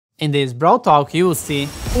In this Brawl Talk, you will see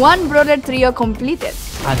one brawler trio completed,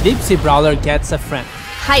 a deep sea brawler gets a friend,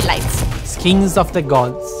 highlights, skins of the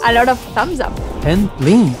gods, a lot of thumbs up, and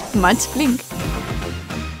bling. much bling.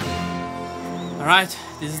 Alright,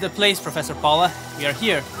 this is the place, Professor Paula. We are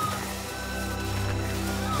here.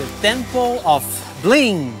 The Temple of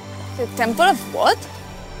Bling. The temple of what?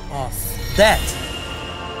 Of that.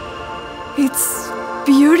 It's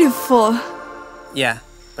beautiful. Yeah,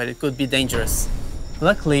 but it could be dangerous.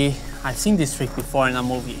 Luckily, I've seen this trick before in a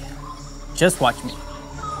movie. Just watch me.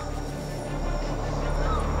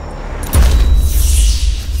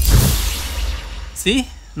 See?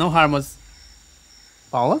 No harm was...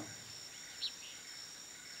 Paula?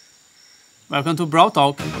 Welcome to Brawl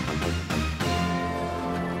Talk.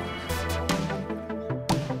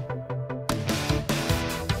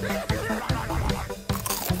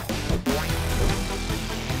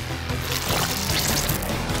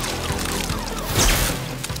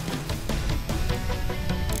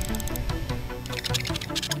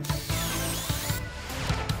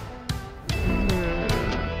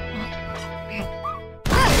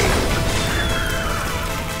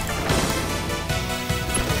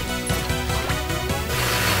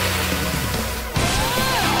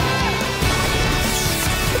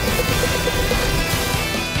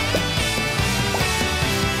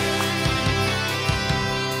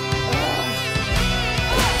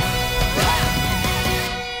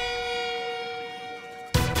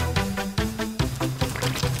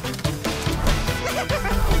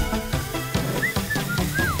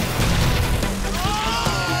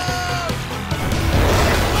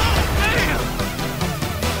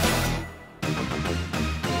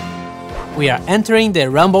 We are entering the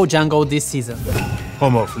Rumble Jungle this season.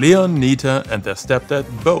 Home of Leon, Nita and their stepdad,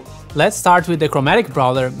 Bo. Let's start with the chromatic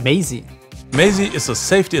brawler, Maisie. Maisie is a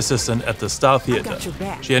safety assistant at the Star Theater.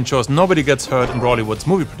 She ensures nobody gets hurt in Bollywood's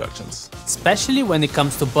movie productions. Especially when it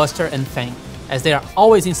comes to Buster and Fang, as they are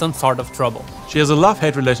always in some sort of trouble. She has a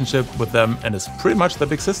love-hate relationship with them and is pretty much their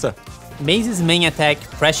big sister. Maisie's main attack,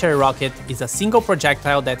 Pressure Rocket, is a single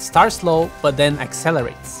projectile that starts slow but then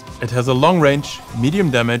accelerates. It has a long range,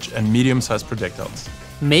 medium damage and medium-sized projectiles.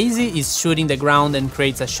 Maisie is shooting the ground and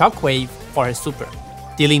creates a shockwave for her super,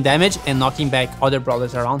 dealing damage and knocking back other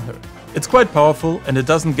brawlers around her. It's quite powerful and it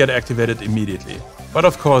doesn't get activated immediately. But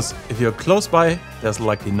of course, if you're close by, there's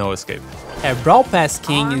likely no escape. Her Brawl Pass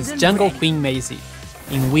king is Jungle Queen Maisie,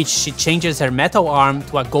 in which she changes her metal arm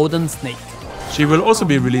to a golden snake. She will also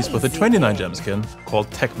be released with a 29 gem skin called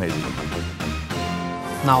Tech Maisie.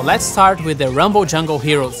 Now let's start with the Rumble Jungle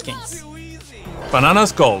Hero skins.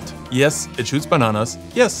 Banana's gold. Yes, it shoots bananas.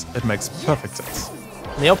 Yes, it makes perfect sense.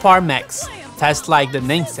 Leopard Max, test like the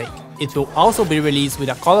namesake. It will also be released with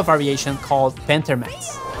a color variation called Panther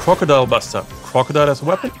Max. Crocodile Buster. Crocodile as a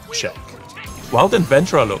weapon? Check. Wild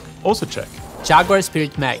Adventurer look? Also check. Jaguar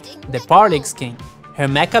Spirit Mag, the Power League skin. Her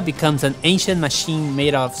mecha becomes an ancient machine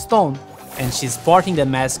made of stone, and she's sporting the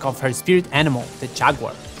mask of her spirit animal, the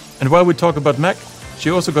Jaguar. And while we talk about mech, she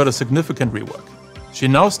also got a significant rework. She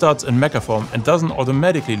now starts in mecha form and doesn't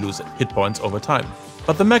automatically lose hit points over time.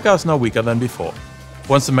 But the mecha is now weaker than before.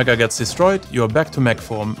 Once the mecha gets destroyed, you are back to mech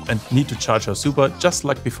form and need to charge her super just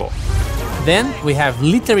like before. Then we have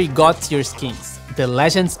literally god tier skins, the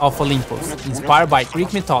Legends of Olympus, inspired by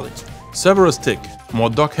Greek mythology. Cerberus Tick, more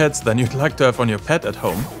dog heads than you'd like to have on your pet at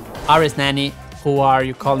home. Ares Nanny, who are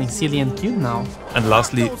you calling silly and cute now? And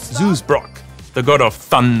lastly, Zeus Brock, the god of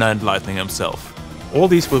thunder and lightning himself. All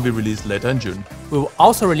these will be released later in June. We will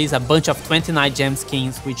also release a bunch of 29 gem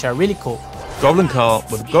skins which are really cool. Goblin Carl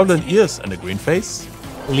with goblin ears and a green face.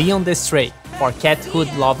 Leon the Stray, for cat hood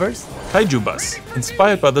lovers. Kaiju Bus,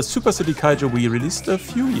 inspired by the Super City Kaiju we released a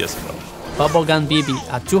few years ago. Bubblegum BB,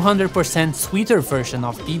 a 200% sweeter version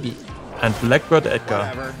of BB. And Blackbird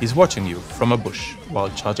Edgar, he's watching you from a bush while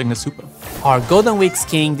charging his super. Our Golden Week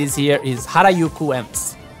skin this year is Harayuku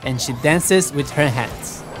Emps, and she dances with her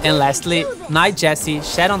hands. And lastly, Knight Jessie,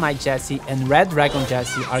 Shadow Knight Jessie, and Red Dragon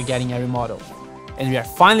Jessie are getting a remodel. And we are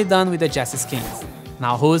finally done with the Jessie skins.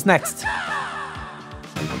 Now who's next?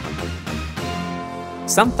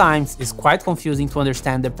 Sometimes it's quite confusing to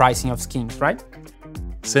understand the pricing of skins, right?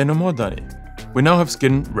 Say no more, Danny. We now have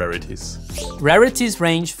skin rarities. Rarities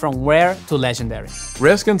range from rare to legendary.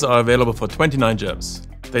 Rare skins are available for 29 gems.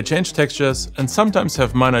 They change textures and sometimes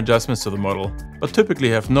have minor adjustments to the model, but typically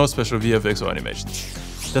have no special VFX or animations.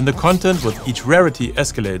 Then the content with each rarity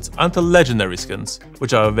escalates until legendary skins,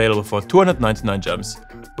 which are available for 299 gems,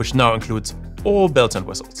 which now includes all bells and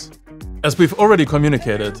whistles. As we've already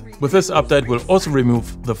communicated, with this update we'll also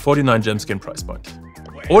remove the 49 gem skin price point.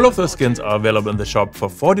 All of those skins are available in the shop for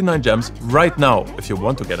 49 gems right now if you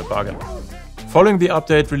want to get a bargain. Following the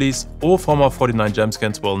update release, all former 49 gem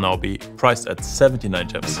skins will now be priced at 79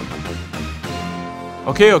 gems.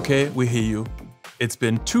 Okay, we hear you. It's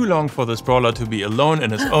been too long for this brawler to be alone in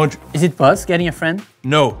his own... Is it Buzz getting a friend?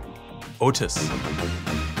 No, Otis.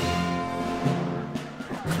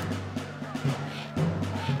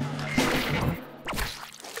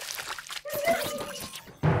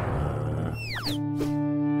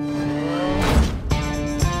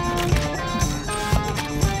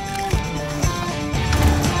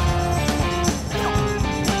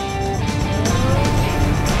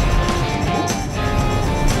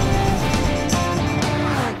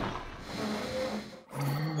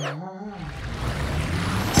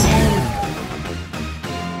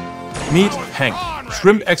 Meet Hank,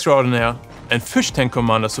 Shrimp Extraordinaire, and Fish Tank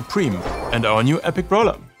Commander Supreme, and our new epic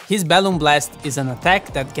brawler. His Balloon Blast is an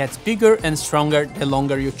attack that gets bigger and stronger the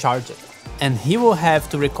longer you charge it, and he will have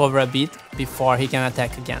to recover a bit before he can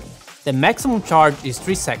attack again. The maximum charge is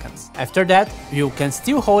 3 seconds. After that, you can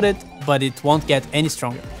still hold it, but it won't get any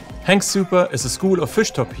stronger. Hank's super is a school of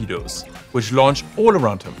fish torpedoes, which launch all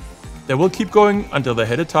around him. They will keep going until they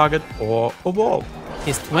hit a target or a wall.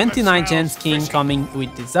 His 29 gem skin coming with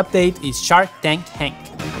this update is Shark Tank Hank.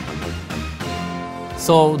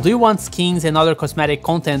 So, do you want skins and other cosmetic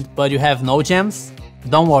content but you have no gems?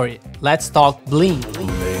 Don't worry, let's talk bling.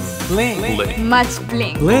 Bling. Much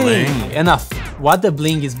bling. Bling. Enough. What the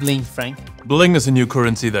bling is bling, Frank? Bling is a new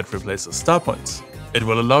currency that replaces star points. It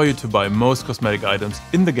will allow you to buy most cosmetic items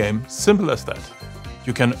in the game, simple as that.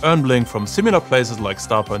 You can earn bling from similar places like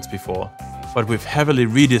star points before, but we've heavily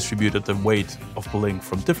redistributed the weight of bling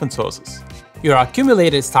from different sources. Your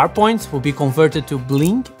accumulated star points will be converted to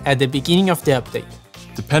bling at the beginning of the update.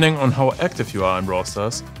 Depending on how active you are in Brawl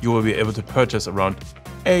Stars, you will be able to purchase around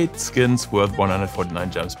 8 skins worth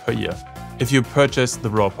 149 gems per year. If you purchase the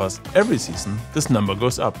Brawl Pass every season, this number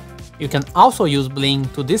goes up. You can also use bling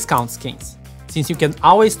to discount skins, since you can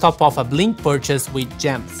always top off a bling purchase with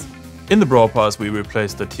gems. In the Brawl Pass, we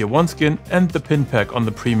replaced the Tier 1 skin and the pin pack on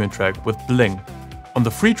the premium track with bling. On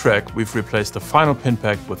the free track, we've replaced the final pin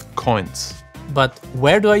pack with coins. But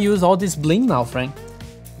where do I use all this bling now, Frank?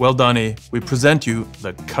 Well, Danny, we present you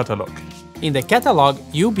the catalog. In the catalog,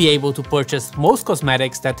 you'll be able to purchase most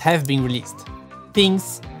cosmetics that have been released.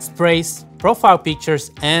 Pins, sprays, profile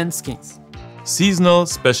pictures, and skins. Seasonal,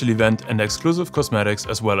 special event and exclusive cosmetics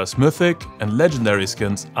as well as mythic and legendary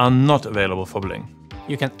skins are not available for bling.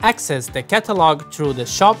 You can access the catalog through the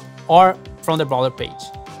shop or from the brawler page.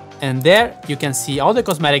 And there you can see all the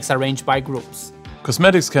cosmetics arranged by groups.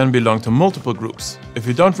 Cosmetics can belong to multiple groups. If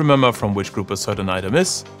you don't remember from which group a certain item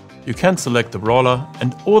is, you can select the brawler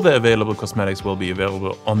and all the available cosmetics will be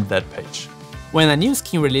available on that page. When a new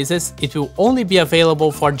skin releases, it will only be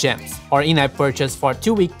available for gems or in-app purchase for a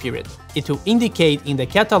 2-week period. It will indicate in the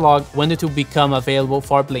catalog when it will become available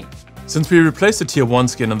for bling. Since we replaced the Tier 1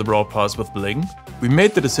 skin in the Brawl Pass with bling, we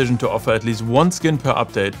made the decision to offer at least 1 skin per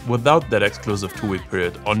update without that exclusive 2-week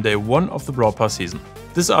period on day 1 of the Brawl Pass season.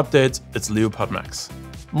 This update, it's Leopard Max.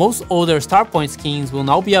 Most older star point skins will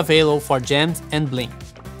now be available for gems and bling.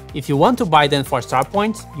 If you want to buy them for star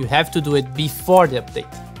points, you have to do it before the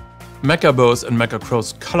update. Mecha Bows and Mecha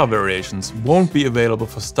Crow's color variations won't be available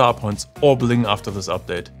for star points or bling after this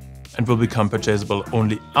update, and will become purchasable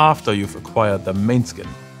only after you've acquired the main skin,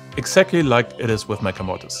 exactly like it is with Mecha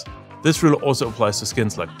Mortis. This rule also applies to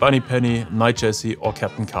skins like Bunny Penny, Night Jessie or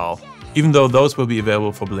Captain Carl, even though those will be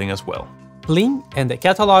available for bling as well. Bling and the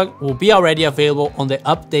catalog will be already available on the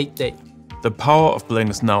update day. The power of bling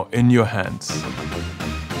is now in your hands.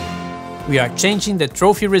 We are changing the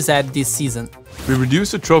trophy reset this season. We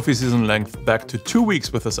reduced the trophy season length back to 2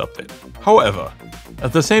 weeks with this update. However,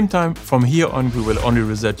 at the same time, from here on we will only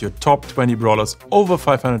reset your top 20 brawlers over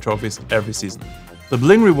 500 trophies every season. The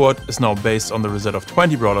bling reward is now based on the reset of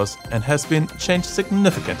 20 brawlers and has been changed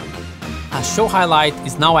significantly. A show highlight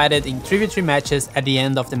is now added in 3v3 matches at the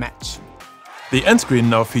end of the match. The end screen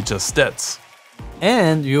now features stats.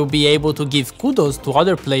 And you'll be able to give kudos to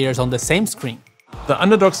other players on the same screen. The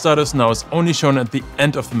underdog status now is only shown at the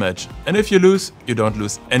end of the match, and if you lose, you don't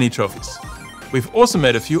lose any trophies. We've also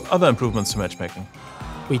made a few other improvements to matchmaking.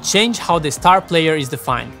 We changed how the star player is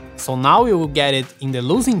defined, so now you will get it in the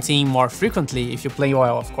losing team more frequently if you play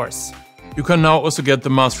well, of course. You can now also get the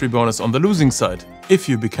mastery bonus on the losing side, if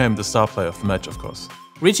you became the star player of the match, of course.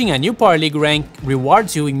 Reaching a new Power League rank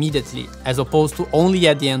rewards you immediately, as opposed to only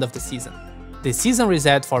at the end of the season. The season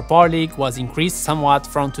reset for Power League was increased somewhat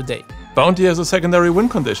from today. Bounty has a secondary win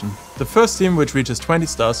condition. The first team which reaches 20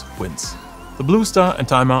 stars wins. The blue star and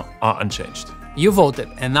timer are unchanged. You voted,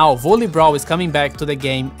 and now Volley Brawl is coming back to the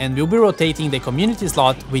game and we'll be rotating the community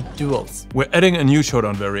slot with duels. We're adding a new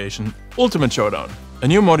showdown variation, Ultimate Showdown, a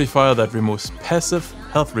new modifier that removes passive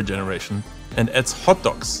health regeneration and adds hot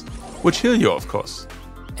dogs, which heal you of course.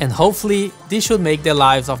 And hopefully this should make the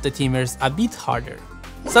lives of the teamers a bit harder.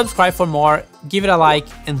 Subscribe for more, give it a like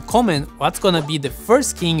and comment what's gonna be the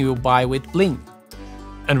first skin you'll buy with Bling.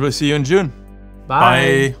 And we'll see you in June.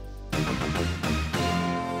 Bye! Bye.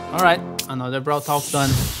 Alright, another Brawl Talk's done.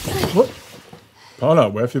 What? Paula,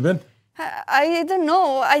 where have you been? I don't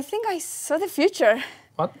know. I think I saw the future.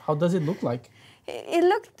 What? How does it look like? It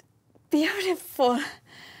looked beautiful.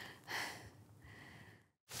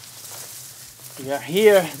 We are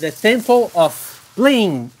here, the temple of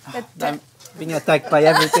Bling. I'm being attacked by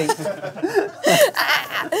everything.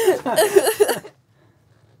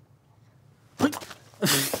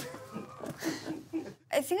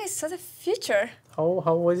 I think I saw the future.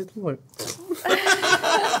 How was it look?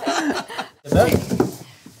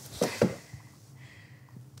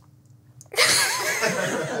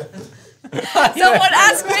 Someone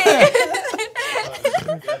ask me!